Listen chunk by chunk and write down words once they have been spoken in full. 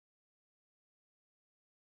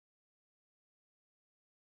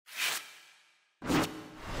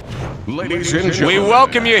Ladies and gentlemen, we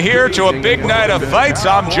welcome you here to a big night of fights.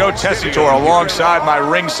 I'm Joe Tessitore alongside my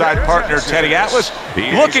ringside partner, Teddy Atlas.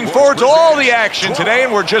 Looking forward to all the action today,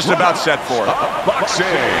 and we're just about set for it. Boxing.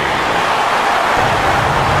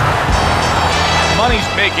 Money's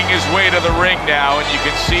making his way to the ring now, and you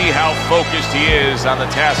can see how focused he is on the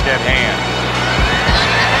task at hand.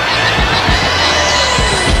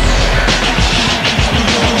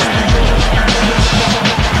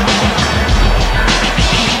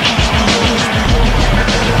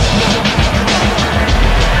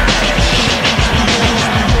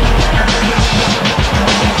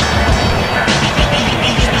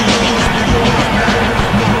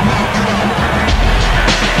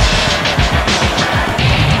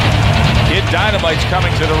 Dynamite's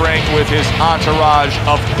coming to the ring with his entourage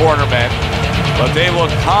of cornermen, but they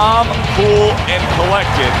look calm, cool, and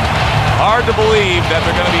collected. Hard to believe that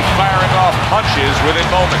they're going to be firing off punches within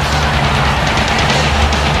moments.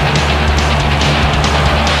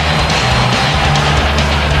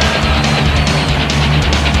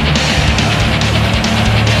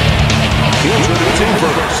 Introducing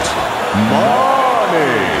first,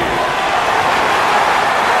 Money.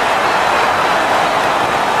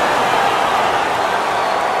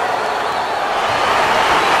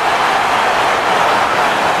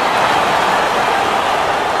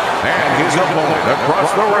 His opponent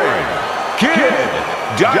across the ring, Kid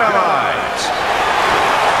Dynamite.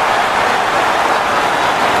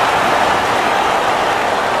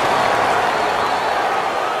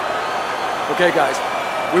 Okay, guys,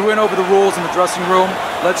 we went over the rules in the dressing room.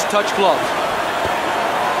 Let's touch gloves.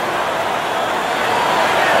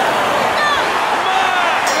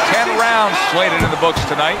 Ten rounds slated in the books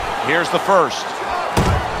tonight. Here's the first.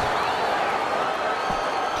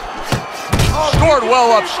 Scored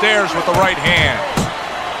well upstairs with the right hand.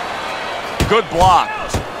 Good block.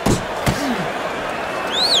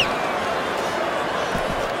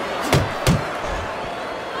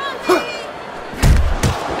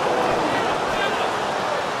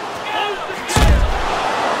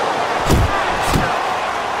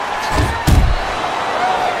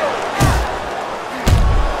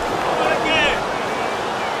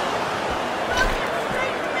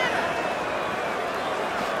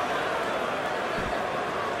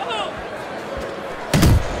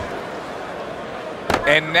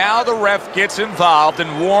 And now the ref gets involved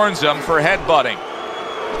and warns him for headbutting.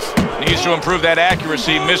 Needs to improve that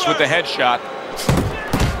accuracy, missed with the headshot.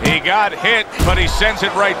 He got hit, but he sends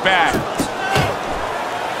it right back.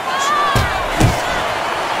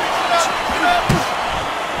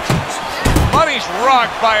 Money's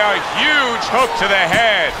rocked by a huge hook to the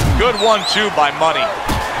head. Good 1-2 by Money.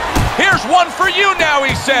 Here's one for you now,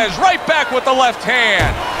 he says, right back with the left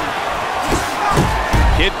hand.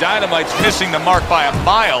 Kid Dynamite's missing the mark by a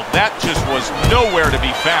mile. That just was nowhere to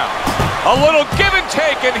be found. A little give and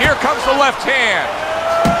take, and here comes the left hand.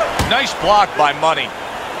 Nice block by Money.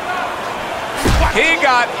 He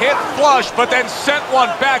got hit flush, but then sent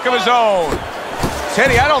one back of his own.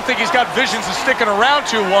 Teddy, I don't think he's got visions of sticking around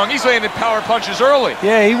too long. He's landing power punches early.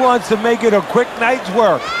 Yeah, he wants to make it a quick night's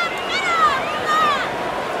work.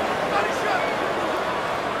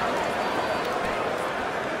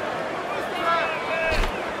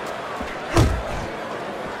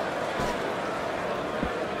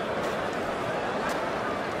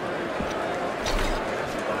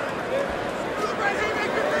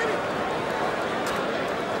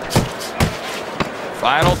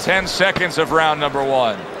 Final 10 seconds of round number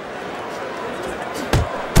one.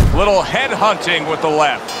 Little head hunting with the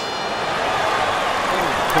left.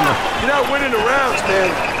 You're not winning the rounds, man.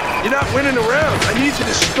 You're not winning the rounds. I need you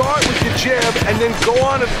to start with your jab and then go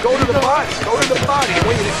on and go to the body. Go to the body. I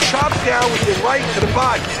want you to chop down with your right to the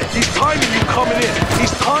body. He's timing you coming in.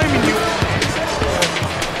 He's timing you.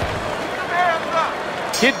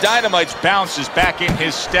 Kid Dynamite's bounce is back in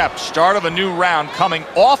his step. Start of a new round coming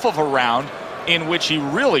off of a round in which he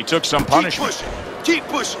really took some punishment. Keep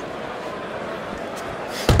pushing. Keep pushing.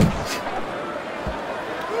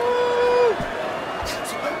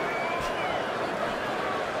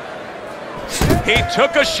 He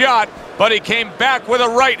took a shot, but he came back with a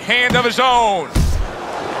right hand of his own.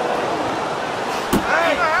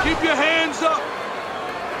 Hey, keep your hands up.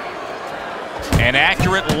 An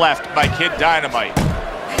accurate left by Kid Dynamite.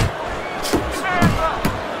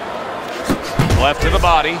 Left to the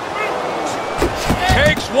body.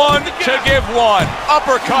 Takes one to give one.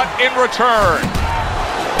 Uppercut in return.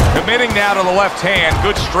 Committing now to the left hand.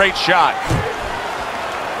 Good straight shot.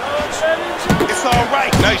 It's all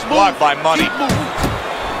right. Nice block by Money.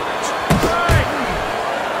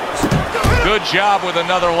 Good job with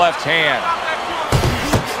another left hand.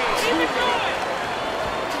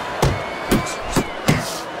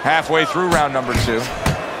 halfway through round number 2.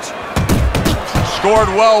 Scored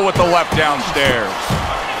well with the left downstairs.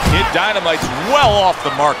 Kid Dynamite's well off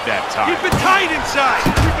the mark that time. Keep it tight inside.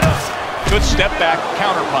 Keep it up. Good step back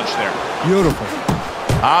counter punch there. Beautiful.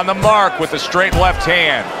 On the mark with the straight left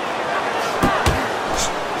hand.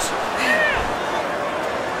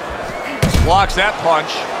 Blocks that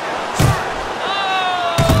punch.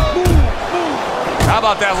 How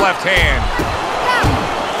about that left hand?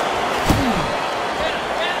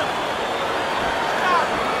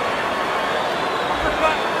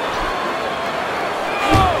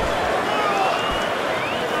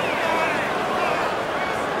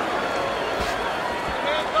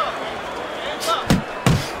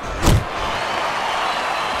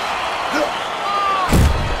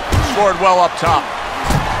 Scored well up top.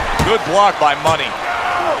 Good block by Money.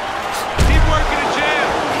 Keep working the jab.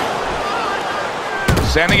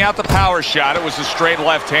 Sending out the power shot. It was a straight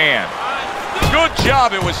left hand. Good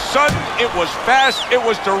job. It was sudden, it was fast, it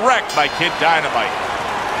was direct by Kid Dynamite.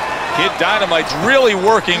 Kid Dynamite's really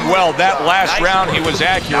working well. That last round he was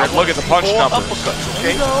accurate. Look at the punch numbers.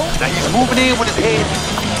 Okay? Now he's moving in with his head.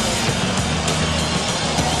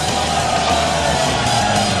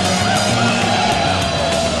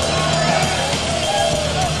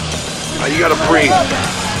 Now you gotta breathe.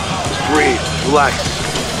 Just breathe. Relax.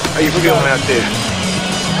 How you feeling out there?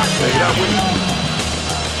 Yeah, you're not winning.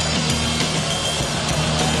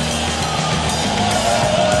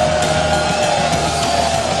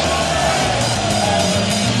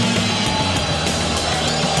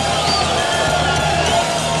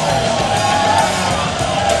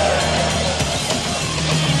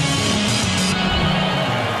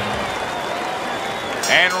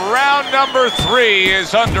 And round number 3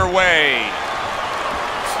 is underway.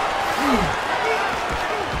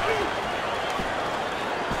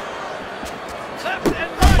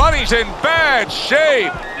 Money's in bad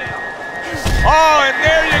shape. Oh, and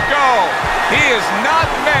there you go. He is not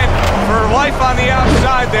meant for life on the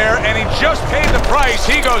outside there, and he just paid the price.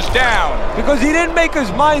 He goes down. Because he didn't make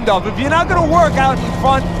his mind up. If you're not going to work out in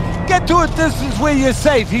front, get to a distance where you're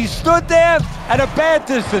safe. He stood there at a bad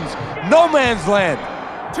distance. No man's land.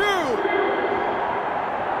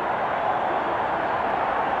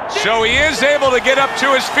 So he is able to get up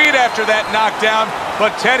to his feet after that knockdown.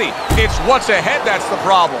 But Teddy, it's what's ahead that's the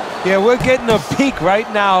problem. Yeah, we're getting a peek right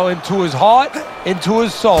now into his heart, into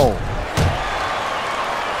his soul.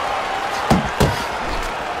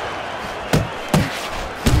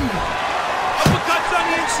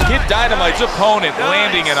 Kid Dynamite's opponent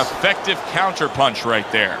landing an effective counter punch right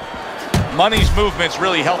there. Money's movement's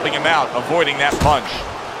really helping him out, avoiding that punch.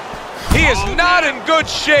 He is not in good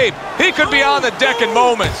shape. He could be on the deck in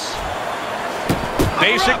moments.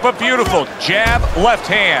 Basic but beautiful. Jab, left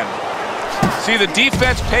hand. See, the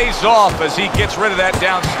defense pays off as he gets rid of that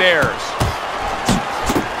downstairs.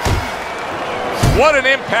 What an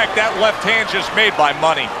impact that left hand just made by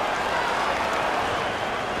Money.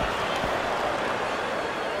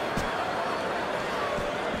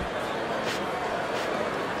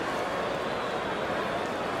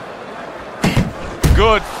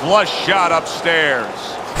 Good flush shot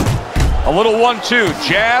upstairs. A little 1-2,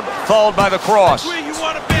 jab, followed by the cross.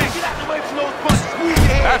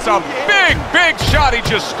 That's a big, big shot he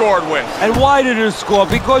just scored with. And why did he score?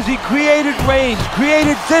 Because he created range,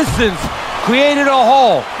 created distance, created a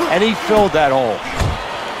hole, and he filled that hole.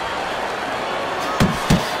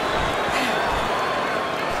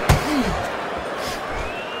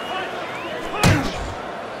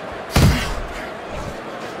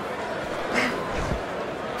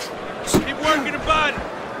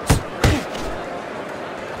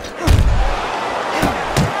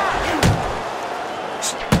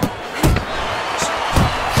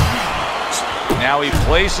 Now he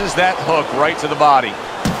places that hook right to the body.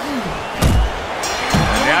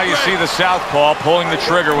 And now you see the southpaw pulling the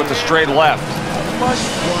trigger with the straight left. Bring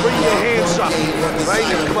your hands up, right?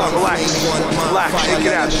 Come on, relax. Relax, shake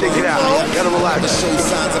it out, shake it out. You gotta relax. You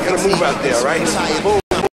gotta move out there, right? Move.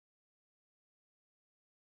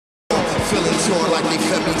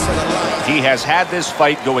 He has had this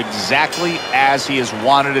fight go exactly as he has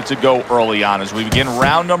wanted it to go early on. As we begin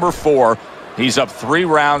round number 4, he's up 3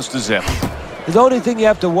 rounds to zip. The only thing you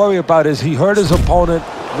have to worry about is he hurt his opponent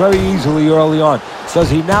very easily early on. Does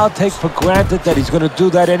he now take for granted that he's going to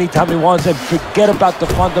do that anytime he wants and forget about the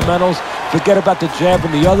fundamentals, forget about the jab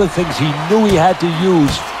and the other things he knew he had to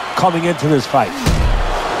use coming into this fight?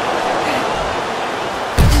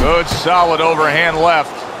 Good, solid overhand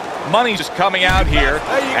left. Money's just coming out here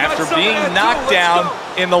after being knocked down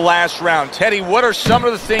in the last round. Teddy, what are some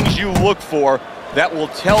of the things you look for that will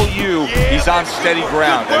tell you he's on steady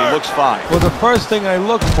ground, that he looks fine. Well, the first thing I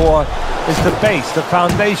look for is the base, the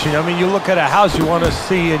foundation. I mean, you look at a house, you want to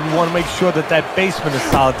see, and you want to make sure that that basement is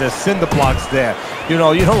solid. There's cinder blocks there. You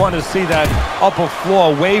know, you don't want to see that upper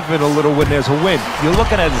floor waving a little when there's a wind. You're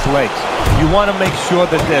looking at his legs. You want to make sure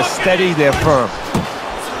that they're steady, they're firm.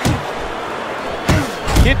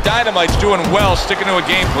 Kid Dynamite's doing well, sticking to a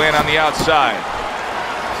game plan on the outside.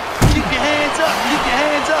 Keep your hands up. Keep your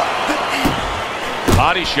hands up.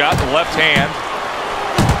 Body shot, the left hand.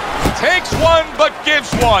 Takes one, but gives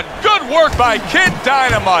one. Good work by Kid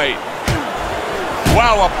Dynamite.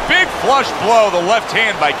 Wow, a big flush blow, the left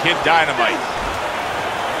hand by Kid Dynamite.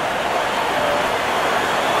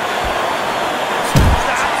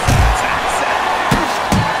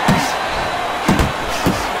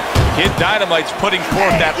 Kid Dynamite's putting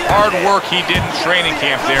forth that hard work he did in training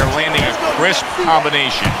camp there, landing a crisp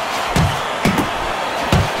combination.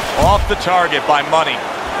 Off the target by Money.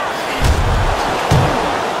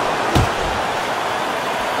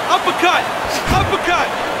 Uppercut! Uppercut!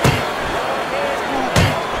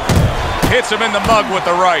 Hits him in the mug with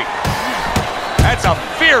the right. That's a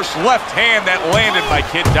fierce left hand that landed by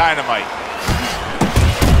Kid Dynamite.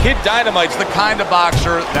 Kid Dynamite's the kind of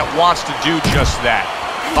boxer that wants to do just that.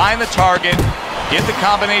 Find the target, get the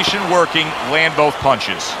combination working, land both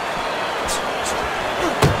punches.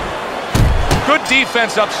 Good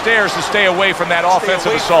defense upstairs to stay away from that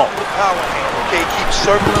offensive assault. Power hand, okay? Keep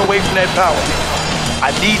circling away from that power hand.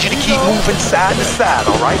 I need you to keep moving side to side,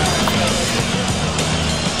 all right?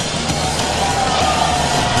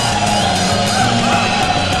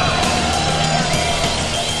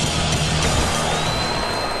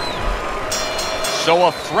 So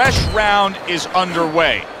a fresh round is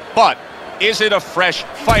underway, but is it a fresh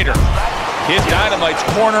fighter? Kid Dynamite's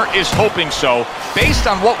corner is hoping so. Based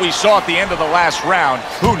on what we saw at the end of the last round,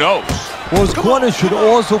 who knows? Well, his corner should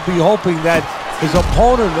also be hoping that his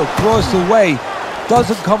opponent across the way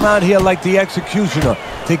doesn't come out here like the executioner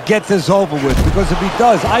to get this over with, because if he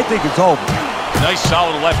does, I think it's over. Nice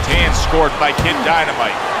solid left hand scored by Kid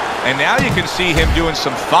Dynamite. And now you can see him doing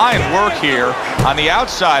some fine work here on the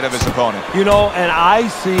outside of his opponent. You know, and I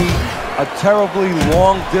see a terribly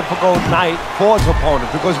long, difficult night for his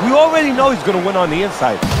opponent, because we already know he's going to win on the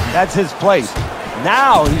inside. That's his place.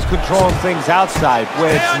 Now he's controlling things outside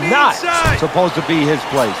where it's not supposed to be his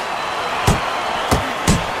place.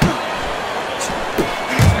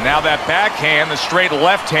 And now that backhand, the straight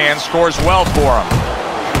left hand, scores well for him.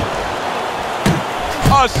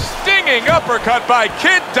 A stinging uppercut by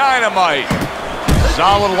Kid Dynamite.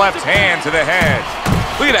 Solid left hand to the head.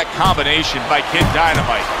 Look at that combination by Kid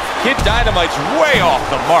Dynamite. Kid Dynamite's way off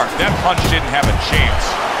the mark. That punch didn't have a chance.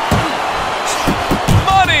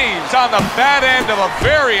 Money's on the bad end of a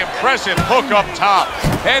very impressive hook up top.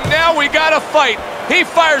 And now we got a fight. He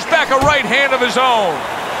fires back a right hand of his own.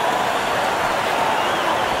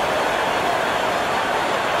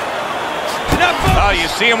 Oh,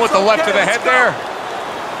 you see him with the left to the head there?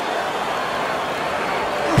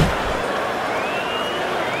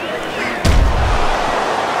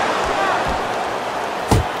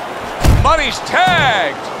 Money's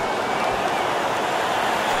tagged.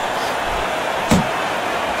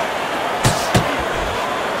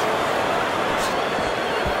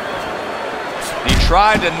 He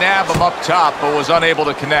tried to nab him up top, but was unable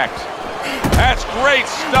to connect. That's great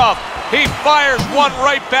stuff. He fires one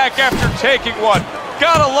right back after taking one.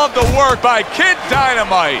 Gotta love the work by Kid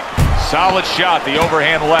Dynamite. Solid shot, the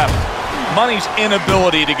overhand left. Money's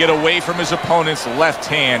inability to get away from his opponent's left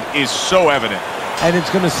hand is so evident. And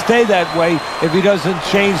it's going to stay that way if he doesn't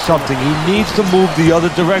change something. He needs to move the other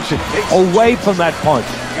direction, away from that punch.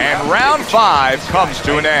 And round 5 comes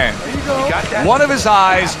to an end. One of his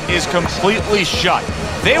eyes is completely shut.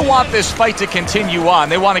 They want this fight to continue on.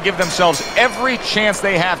 They want to give themselves every chance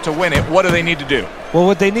they have to win it. What do they need to do? Well,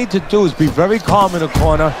 what they need to do is be very calm in the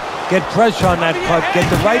corner, get pressure on that cut, get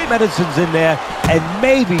the right medicines in there, and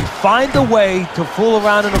maybe find a way to fool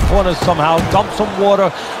around in the corner somehow, dump some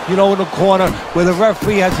water, you know, in the corner where the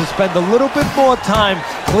referee has to spend a little bit more time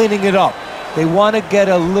cleaning it up. They want to get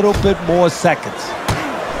a little bit more seconds.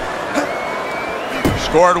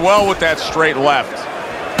 Scored well with that straight left.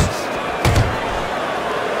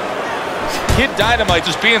 Kid Dynamite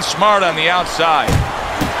just being smart on the outside.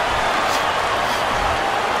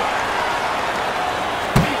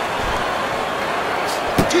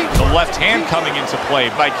 The left hand coming into play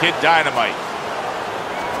by Kid Dynamite.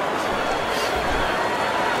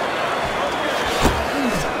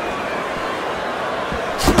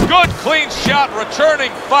 Good clean shot,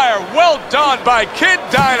 returning fire. Well done by Kid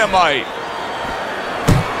Dynamite.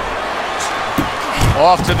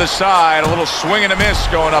 Off to the side, a little swing and a miss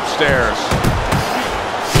going upstairs.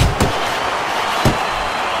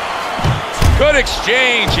 Good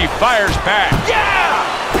exchange, he fires back. Yeah!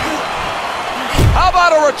 How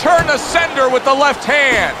about a return to sender with the left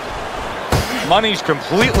hand? Money's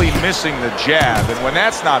completely missing the jab, and when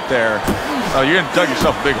that's not there, oh, you're gonna dug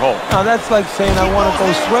yourself a big hole. Now that's like saying I want to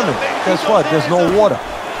go swimming. Guess what? There's no water.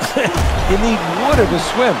 You need water to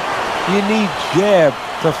swim. You need jab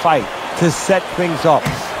to fight, to set things up.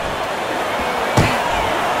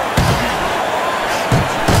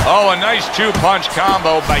 Oh, a nice two-punch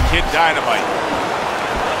combo by Kid Dynamite.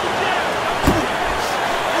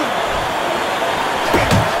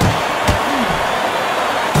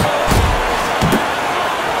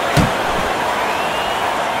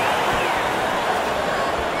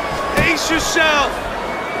 Pace yourself.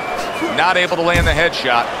 Not able to land the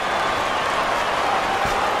headshot.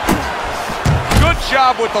 Good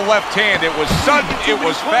job with the left hand. It was sudden, it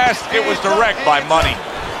was fast, it was direct by Money.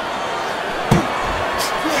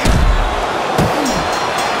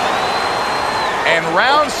 And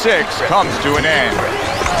round 6 comes to an end.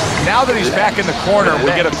 Now that he's back in the corner,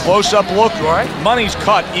 we get a close-up look. Money's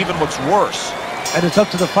cut even looks worse. And it's up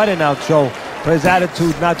to the fighter now, Joe, for his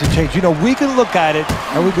attitude not to change. You know, we can look at it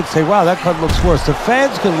and we can say, wow, that cut looks worse. The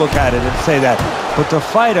fans can look at it and say that. But the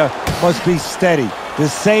fighter must be steady, the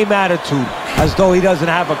same attitude, as though he doesn't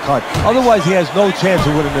have a cut. Otherwise, he has no chance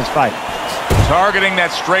of winning this fight. Targeting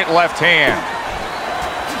that straight left hand.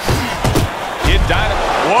 Kid Dynamite.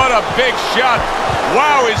 What a big shot.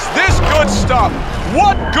 Wow, is this good stuff?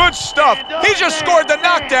 What good stuff. He just scored the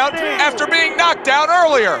knockdown after being knocked down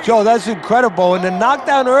earlier. Joe, that's incredible. And the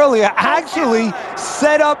knockdown earlier actually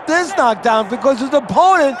set up this knockdown because his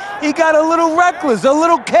opponent, he got a little reckless, a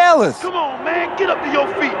little careless. Come on, man, get up to your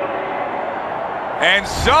feet. And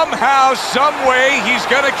somehow, some way, he's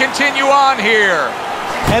going to continue on here.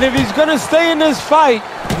 And if he's going to stay in this fight,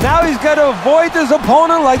 now he's got to avoid this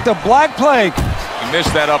opponent like the Black Plague. He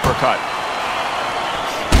missed that uppercut.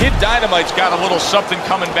 Kid Dynamite's got a little something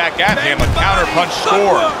coming back at him, a counterpunch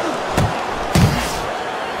score.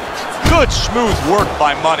 Good smooth work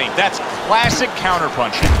by Money. That's classic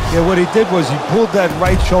counterpunching. Yeah, what he did was he pulled that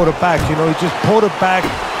right shoulder back. You know, he just pulled it back,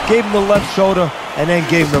 gave him the left shoulder, and then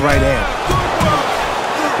gave him the right hand.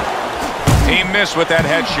 He missed with that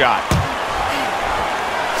headshot.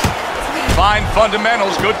 Fine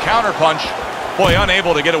fundamentals, good counterpunch. Boy,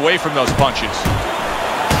 unable to get away from those punches.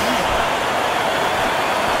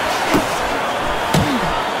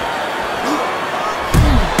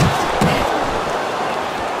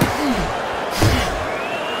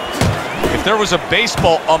 If there was a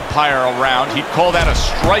baseball umpire around, he'd call that a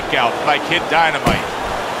strikeout by Kid Dynamite.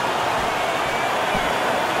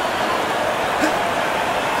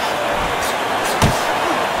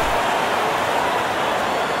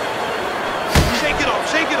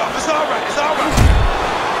 Shake it off, it's all right, it's all right.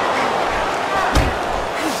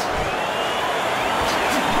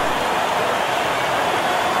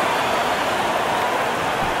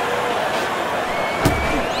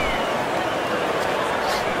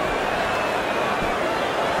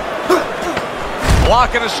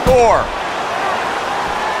 Blocking a score.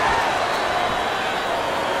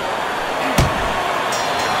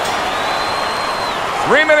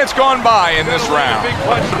 Three minutes gone by in this round. Big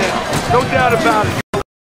punch there, no doubt about it.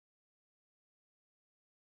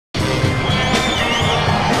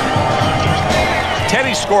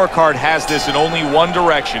 Teddy's scorecard has this in only one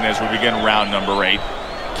direction as we begin round number 8.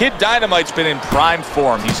 Kid Dynamite's been in prime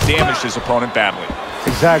form. He's damaged his opponent badly.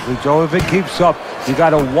 Exactly, Joe. If it keeps up, you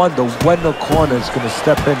got to wonder when the corner is going to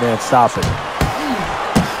step in there and stop it.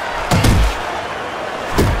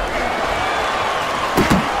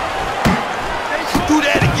 Do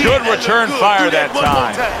that again. Good return fire that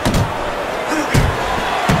time.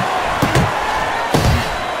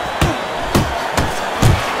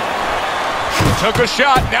 Took a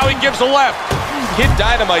shot, now he gives a left. Kid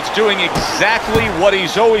Dynamite's doing exactly what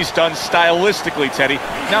he's always done stylistically, Teddy.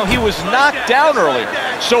 Now, he was knocked down earlier,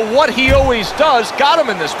 so what he always does got him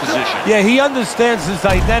in this position. Yeah, he understands his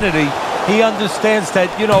identity. He understands that,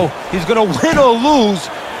 you know, he's going to win or lose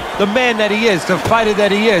the man that he is, the fighter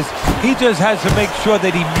that he is. He just has to make sure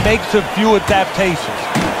that he makes a few adaptations.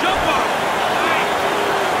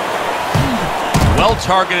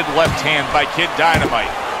 Well-targeted left hand by Kid Dynamite.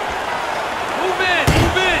 Move in,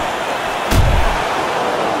 move in.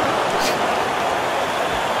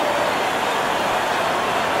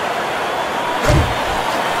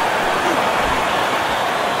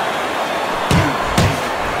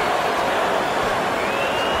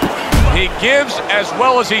 He gives as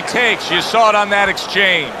well as he takes. You saw it on that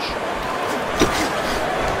exchange.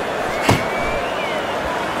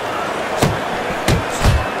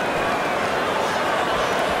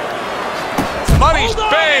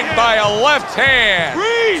 by a left hand.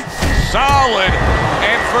 Solid.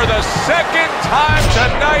 And for the second time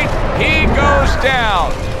tonight, he goes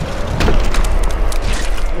down.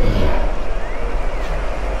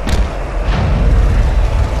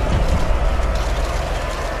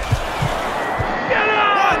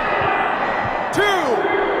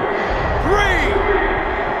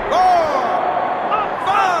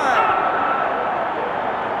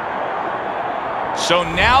 So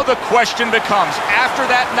now the question becomes, after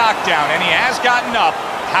that knockdown, and he has gotten up,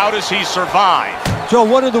 how does he survive? Joe,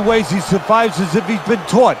 one of the ways he survives is if he's been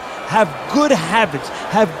taught. Have good habits,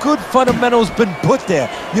 have good fundamentals been put there.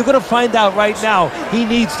 You're going to find out right now, he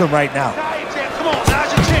needs them right now. Come on,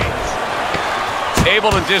 now's your chance.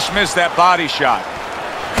 Able to dismiss that body shot.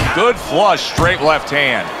 Good flush, straight left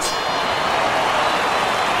hand.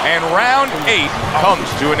 And round 8 comes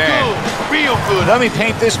to an end. Real good. Let me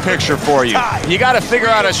paint this picture for you. You got to figure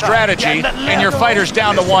out a strategy, and your fighter's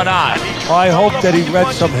down to one eye. I hope that he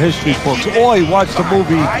read some history books, or he watched a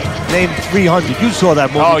movie named 300. You saw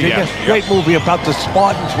that movie, didn't you? Great movie about the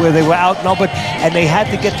Spartans where they were outnumbered, and they had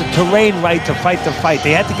to get the terrain right to fight the fight.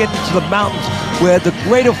 They had to get into the mountains where the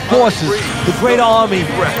greater forces, the great army,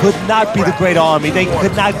 could not be the great army. They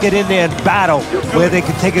could not get in there and battle where they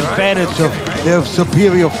could take advantage of their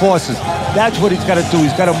superior forces. That's what he's got to do.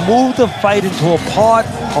 He's got to move the fight into a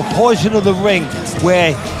portion of the ring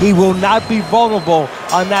where he will not be vulnerable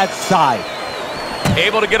on that side.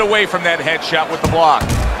 Able to get away from that headshot with the block.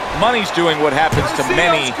 Money's doing what happens to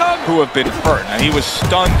many who have been hurt. And he was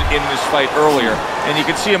stunned in this fight earlier, and you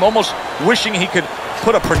can see him almost wishing he could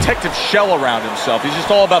put a protective shell around himself. He's just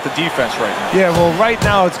all about the defense right now. Yeah, well, right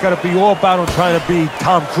now it's got to be all about him trying to be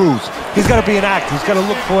Tom Cruise. He's got to be an actor. He's got to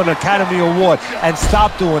look for an Academy Award and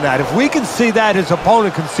stop doing that. If we can see that, his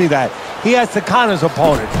opponent can see that. He has to con his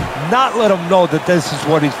opponent, not let him know that this is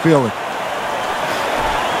what he's feeling.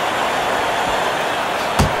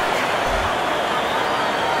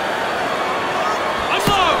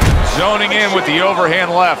 Zoning in with the overhand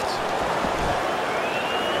left.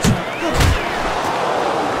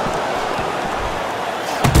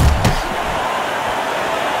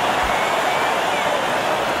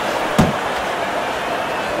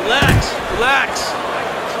 Relax.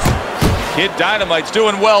 Kid Dynamite's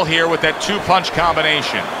doing well here with that two-punch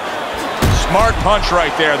combination. Smart punch right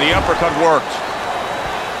there. The uppercut worked.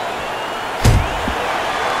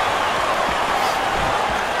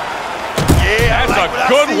 Yeah, that's a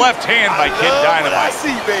good left hand by Kid Dynamite. I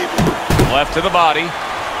see, baby. Left to the body.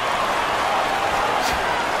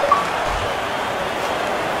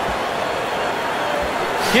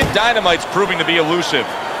 Kid Dynamite's proving to be elusive.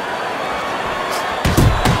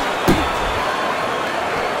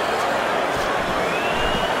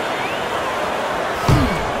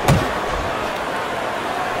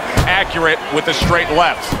 Accurate with the straight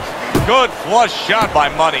left. Good flush shot by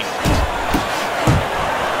Money.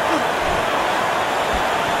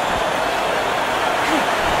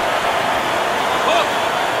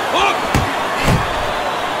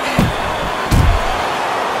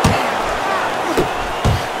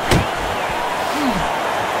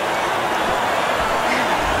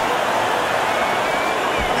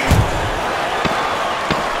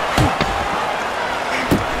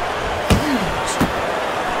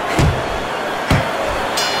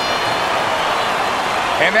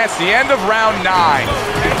 And that's the end of round 9.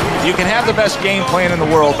 You can have the best game plan in the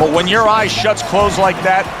world, but when your eye shuts closed like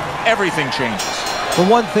that, everything changes. The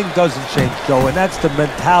one thing doesn't change, Joe, and that's the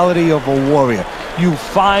mentality of a warrior. You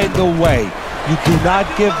find a way. You do not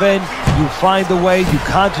give in. You find a way. You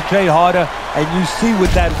concentrate harder, and you see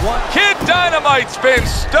with that one. Kid Dynamite's been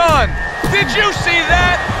stunned. Did you see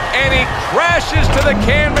that? And he crashes to the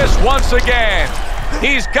canvas once again.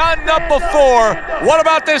 He's gotten up before. What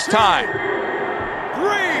about this time? 3,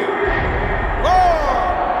 4,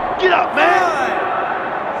 get up, man.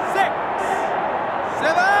 5, 6,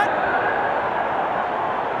 7.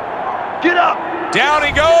 Get up. Down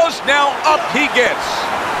he goes. Now up he gets.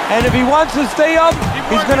 And if he wants to stay up,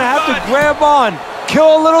 he's going to have to grab on.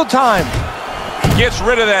 Kill a little time. Gets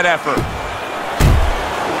rid of that effort.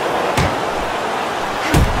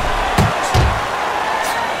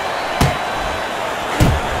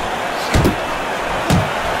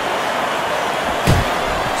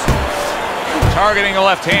 Targeting the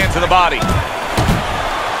left hand to the body.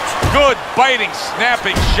 Good biting,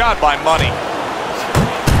 snapping shot by Money.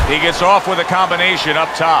 He gets off with a combination up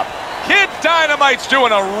top. Kid Dynamite's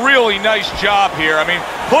doing a really nice job here. I mean,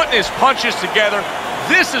 putting his punches together.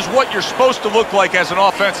 This is what you're supposed to look like as an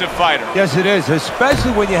offensive fighter. Yes, it is,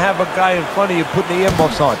 especially when you have a guy in front of you putting the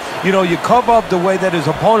earmuffs on. You know, you cover up the way that his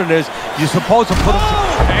opponent is. You're supposed to put him...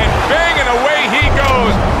 And banging away he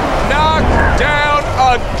goes.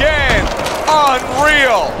 again.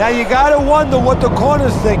 Unreal. Now you gotta wonder what the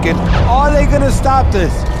corner's thinking. Are they gonna stop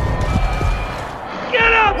this?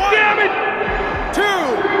 Get up, damn it! 2,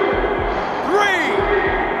 3,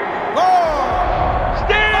 4,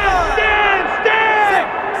 Stand! 6,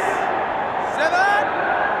 7.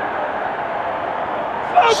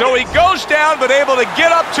 So he goes down, but able to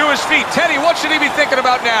get up to his feet. Teddy, what should he be thinking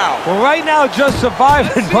about now? Well, right now, just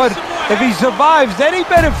surviving, but if he survives, then he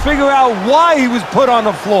better figure out why he was put on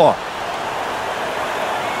the floor.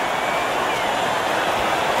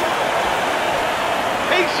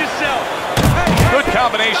 Pace yourself! Good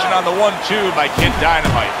combination on the 1-2 by Kid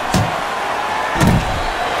Dynamite.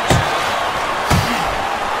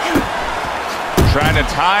 Trying to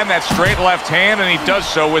time that straight left hand, and he does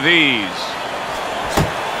so with ease.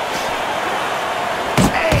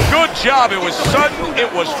 Good job. It was sudden,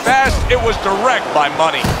 it was fast, it was direct by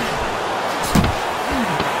Money.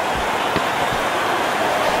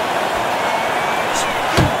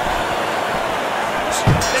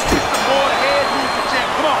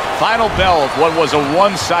 Final bell of what was a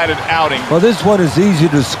one-sided outing. Well, this one is easy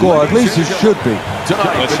to score. At least it should be.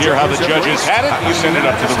 Let's hear how the judges had it. You send it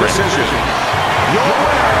up to the ring. Your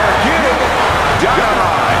winner, Kid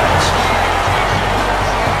Dynamite.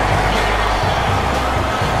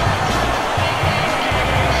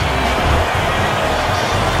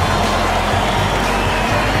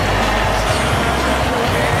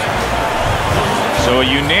 So a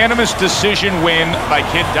unanimous decision win by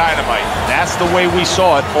Kid Dynamite. That's the way we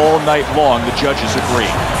saw it all night long. The judges agree.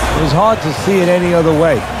 It was hard to see it any other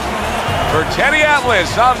way. For Teddy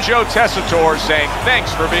Atlas, I'm Joe Tessitore saying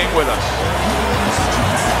thanks for being with us.